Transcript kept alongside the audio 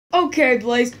Okay,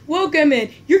 Blaze, welcome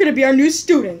in. You're gonna be our new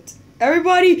student.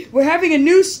 Everybody, we're having a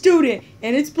new student,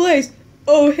 and it's Blaze.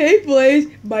 Oh, hey,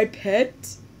 Blaze, my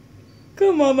pet.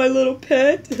 Come on, my little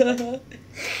pet.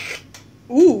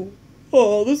 Ooh.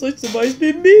 Oh, this looks somebody's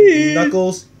been mean.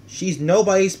 Knuckles, she's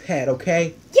nobody's pet,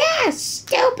 okay? Yeah,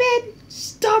 stupid.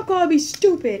 Stop calling me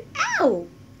stupid. Ow.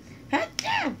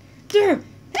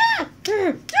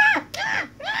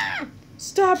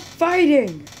 Stop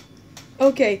fighting.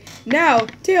 Okay, now,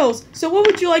 Tails, so what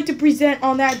would you like to present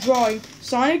on that drawing?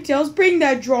 Sonic, Tails, bring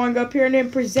that drawing up here and then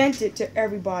present it to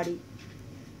everybody.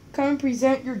 Come and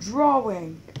present your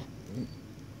drawing.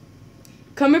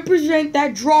 Come and present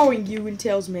that drawing you and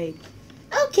Tails made.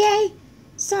 Okay.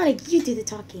 Sonic, you do the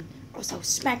talking, or else I'll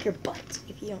smack your butt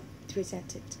if you don't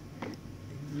present it.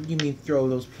 You mean throw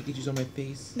those Pikachus on my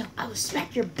face? No, I will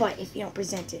smack your butt if you don't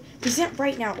present it. Present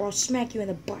right now, or I'll smack you in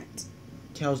the butt.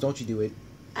 Tails, don't you do it.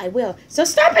 I will. So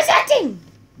start presenting!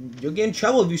 You'll get in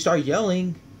trouble if you start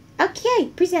yelling. Okay,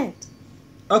 present.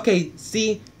 Okay,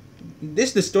 see,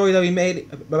 this is the story that we made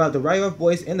about the Riot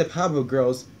Boys and the Powerpuff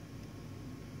Girls.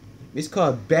 It's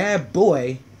called Bad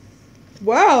Boy.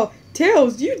 Wow,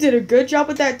 Tails, you did a good job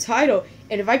with that title.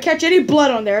 And if I catch any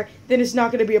blood on there, then it's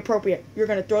not going to be appropriate. You're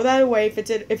going to throw that away if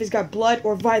it's got blood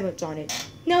or violence on it.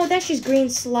 No, that's just green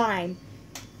slime.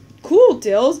 Cool,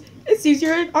 Tails. It seems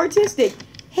you're artistic.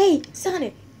 Hey,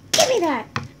 Sonic, give me that.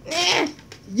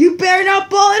 You better not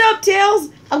ball it up, Tails.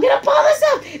 I'm gonna ball this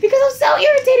up because I'm so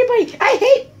irritated by you. I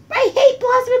hate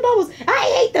Blossom and Bubbles. I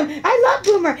hate them. I love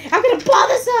Boomer. I'm gonna ball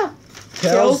this up.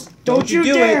 Tails, don't you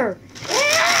do dare. it.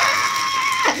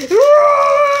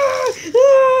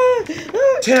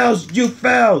 Tails, you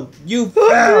fell. You Who threw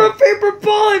fell. a paper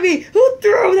ball at me? Who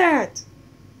threw that?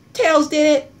 Tails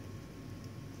did it.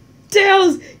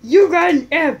 Tails, you got an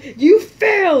F. You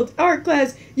failed art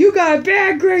class. You got a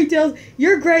bad grade, Tails.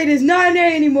 Your grade is not an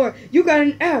A anymore. You got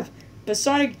an F. But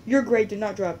Sonic, your grade did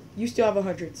not drop. You still have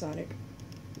 100, Sonic.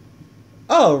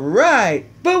 All right.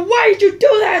 But why did you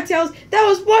do that, Tails? That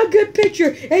was one good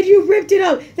picture, and you ripped it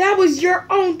up. That was your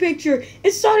own picture.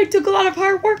 And Sonic took a lot of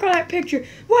hard work on that picture.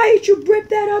 Why did you rip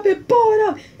that up and ball it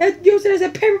up and use it as a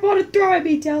paper ball to throw at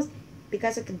me, Tails?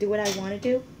 Because I can do what I want to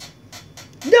do.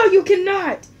 No, you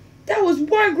cannot. That was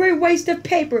one great waste of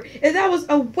paper, and that was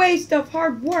a waste of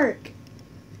hard work.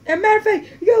 As a matter of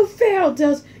fact, you failed,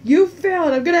 Tails. You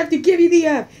failed. I'm going to have to give you the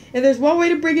F. And there's one way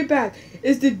to bring it back,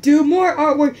 is to do more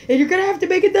artwork, and you're going to have to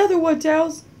make another one,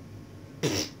 Tails.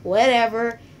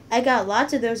 Whatever. I got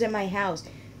lots of those in my house.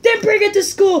 Then bring it to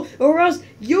school, or else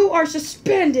you are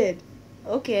suspended.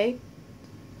 Okay.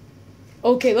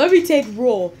 Okay, let me take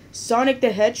roll. Sonic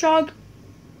the Hedgehog?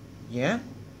 Yeah?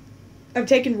 I'm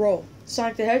taking roll.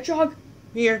 Sonic the Hedgehog?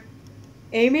 Here.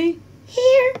 Amy?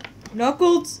 Here.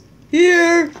 Knuckles?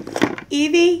 Here.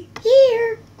 Eevee?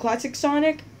 Here. Classic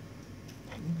Sonic?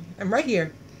 I'm right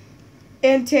here.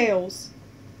 And Tails.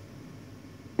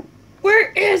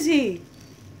 Where is he?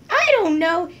 I don't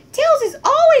know. Tails is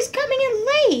always coming in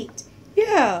late.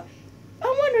 Yeah.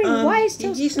 I'm wondering why is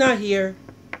Tails... He's not here.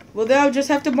 Well, then I'll just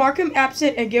have to mark him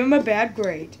absent and give him a bad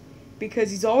grade.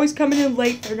 Because he's always coming in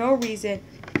late for no reason.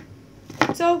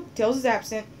 So, Tails is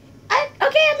absent. Okay,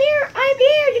 I'm here. I'm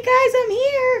here, you guys. I'm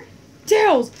here.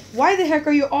 Tails, why the heck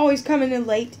are you always coming in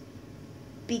late?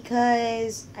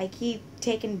 Because I keep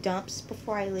taking dumps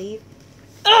before I leave.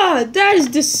 Ugh, that is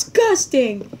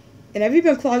disgusting. And have you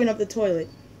been clogging up the toilet?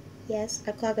 Yes,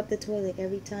 I clog up the toilet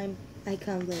every time I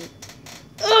come late.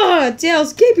 Ugh,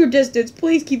 Tails, keep your distance.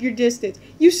 Please keep your distance.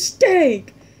 You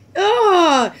stink.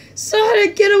 Ah,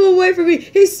 Sonic, get him away from me.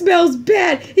 He smells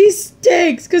bad. He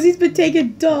stinks because he's been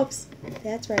taking dumps.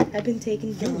 That's right, I've been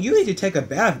taking dumps. You need to take a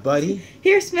bath, buddy.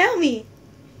 Here, smell me.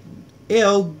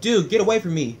 Ew, dude, get away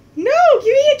from me. No,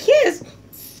 give me a kiss.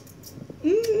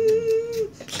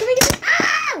 Can I get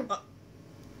Ow!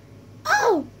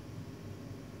 Oh!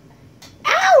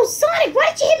 Ow, Sonic,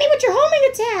 why did you hit me with your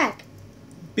homing attack?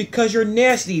 Because you're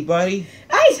nasty, buddy.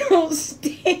 I don't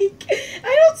stink.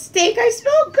 I don't stink. I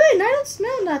smell good and I don't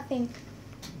smell nothing.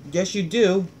 Yes, you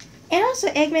do. And also,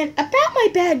 Eggman, about my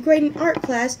bad grade in art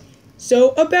class,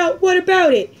 So, what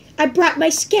about it? I brought my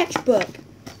sketchbook.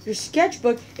 Your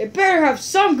sketchbook, it better have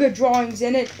some good drawings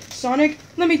in it. Sonic,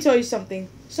 let me tell you something.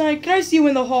 Sonic, can I see you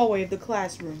in the hallway of the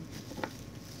classroom?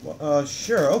 Well,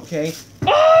 sure, okay.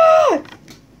 Ah!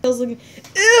 Tails looking.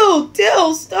 Ew,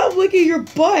 Tails, stop licking your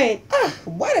butt. Ah,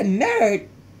 what a nerd.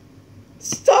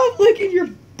 Stop licking your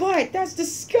butt. That's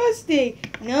disgusting.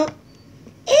 Nope.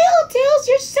 Ew, Tails,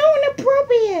 you're so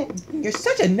inappropriate. You're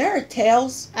such a nerd,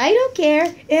 Tails. I don't care,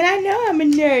 and I know I'm a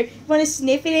nerd. Want to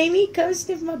sniff it, Amy? Come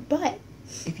sniff my butt.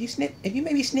 If you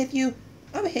make me sniff you,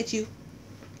 I'm gonna hit you.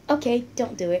 Okay,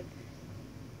 don't do it.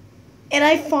 And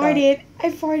I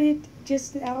farted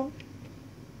just now.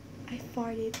 I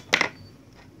farted.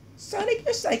 Sonic,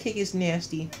 your sidekick is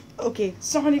nasty. Okay,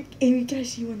 Sonic, Amy, can I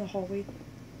see you in the hallway?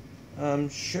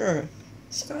 Sure.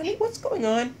 Sonic, what's going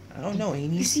on? I don't know,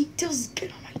 Amy. You see, Tails is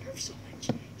getting on my nerves so much.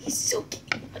 He's so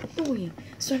annoying.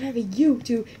 So I'm having you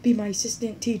two be my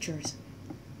assistant teachers.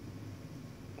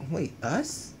 Wait,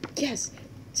 us? Yes,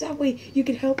 so that way you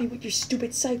can help me with your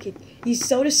stupid psychic. He's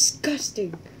so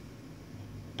disgusting.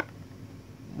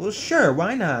 Well, sure,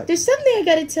 why not? There's something I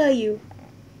gotta tell you.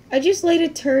 I just laid a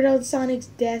turd on Sonic's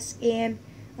desk, and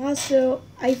also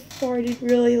I farted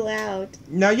really loud.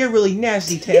 Now you're really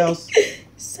nasty, Tails.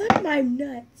 Suck my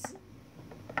nuts.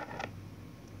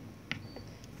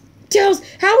 Tails,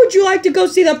 how would you like to go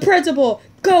see the principal?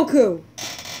 Goku!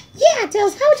 Yeah,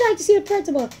 Tails, how would you like to see the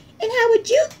principal? And how would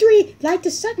you three like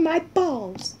to suck my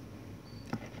balls?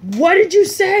 What did you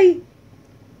say?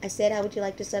 I said, how would you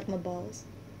like to suck my balls?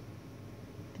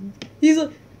 He's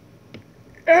like,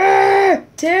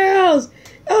 Tails!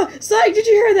 Oh, Sonic, did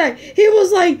you hear that? He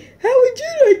was like, how would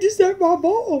you like to suck my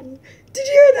ball? Did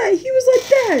you hear that? He was like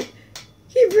that.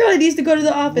 He really needs to go to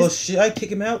the office. Well, should I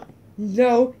kick him out?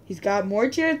 No, he's got more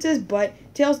chances, but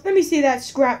Tails, let me see that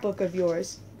scrapbook of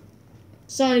yours.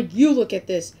 Sonic, you look at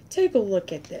this. Take a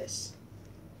look at this.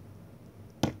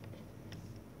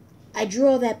 I drew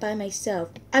all that by myself.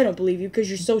 I don't believe you because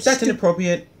you're so That's stupid.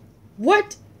 inappropriate.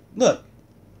 What? Look.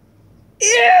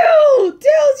 Ew!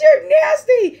 Tails, you're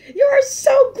nasty! You are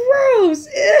so gross!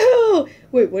 Ew!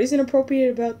 Wait, what is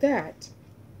inappropriate about that?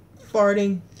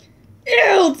 Farting.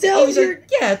 Ew! Tails, you're...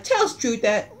 Yeah, Tails drew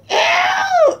that.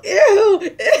 Ew! Ew!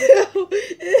 Ew!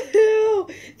 Ew!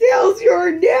 Tails,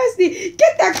 you're nasty!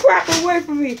 Get that crap away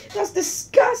from me! That's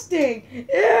disgusting!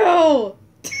 Ew!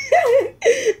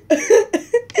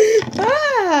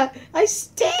 Ah! I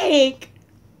stink!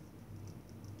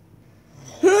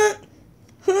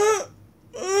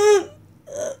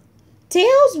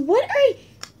 Tails,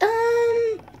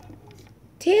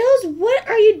 what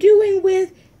are you doing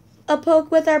with our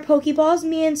Pokeballs?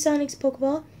 Me and Sonic's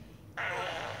Pokeball.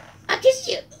 I'm just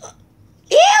you.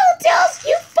 Ew, Tails,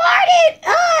 you farted!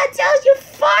 Ah, Tails, you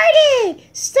farted!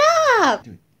 Stop!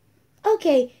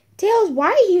 Okay, Tails,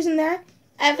 why are you using that?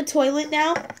 I have a toilet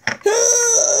now.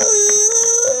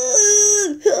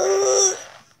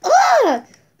 Ah!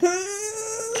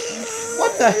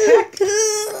 What the heck?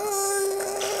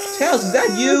 Tails, is that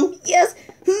you? Yes.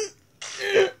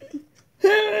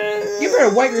 You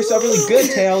better wipe yourself really good,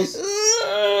 Tails.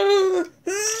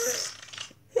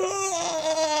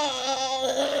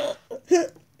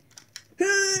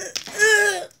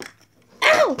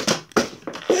 Ow!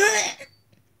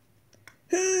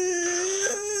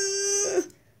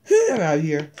 Get out of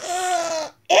here.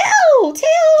 Ew,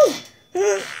 Tails!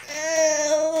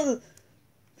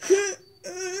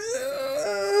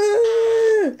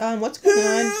 What's going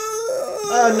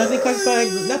on? Nothing classified.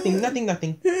 Nothing.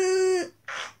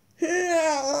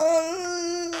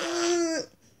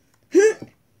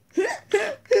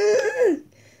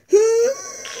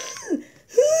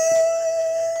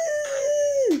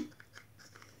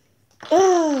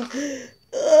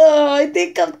 I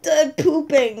think I'm done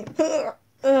pooping.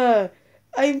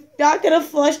 I'm not gonna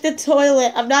flush the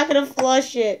toilet. I'm not gonna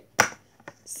flush it.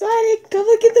 Sonic, come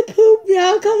look at the poop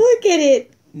now. Come look at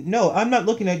it. No, I'm not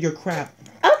looking at your crap.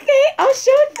 Okay, I'll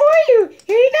show it for you.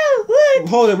 Here you go. Look.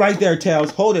 Hold it right there,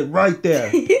 Tails. Hold it right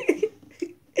there.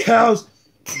 Tails,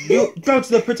 you go to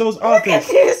the principal's Look at office.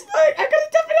 this. Look, I'm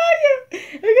gonna dump it on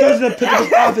you. Go to the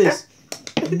principal's office.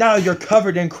 Now you're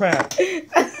covered in crap. Here.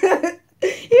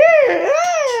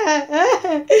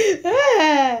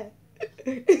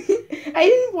 I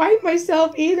didn't wipe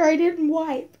myself either. I didn't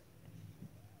wipe.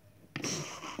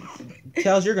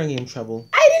 Tails, you're gonna get in trouble.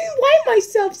 I didn't wipe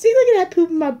myself. See, look at that poop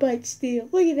in my butt still.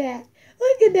 Look at that.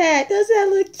 Look at that. Doesn't that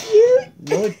look cute?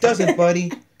 No, it doesn't,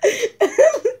 buddy.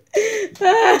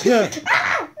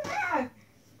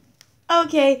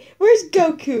 Okay, where's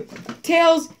Goku?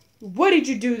 Tails, what did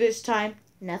you do this time?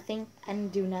 Nothing. I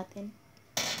didn't do nothing.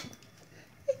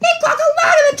 They clogged a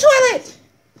lot in the toilet.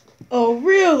 Oh,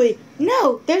 really?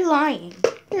 No, they're lying.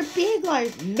 They're big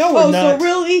liars. No, we're Oh, not. so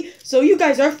really? So you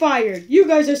guys are fired. You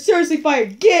guys are seriously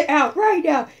fired. Get out right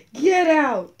now. Get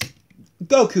out.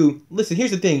 Goku, listen,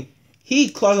 here's the thing. He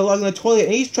clogged a log in the toilet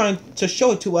and he's trying to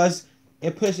show it to us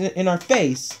and put it in our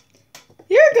face.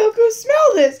 Here, Goku,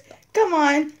 smell this. Come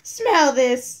on, smell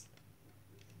this.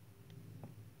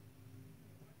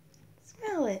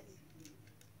 Smell it.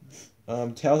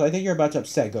 Tails, I think you're about to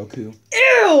upset Goku.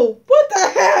 Ew! What the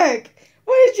heck?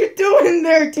 What did you do in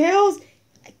there, Tails?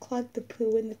 I clogged the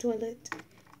poo in the toilet.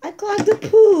 I clogged the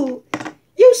poo.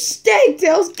 You You stink,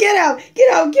 Tails. Get out.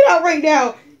 Get out. Get out right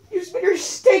now. You smell your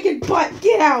stinking butt.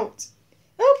 Get out.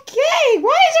 Okay,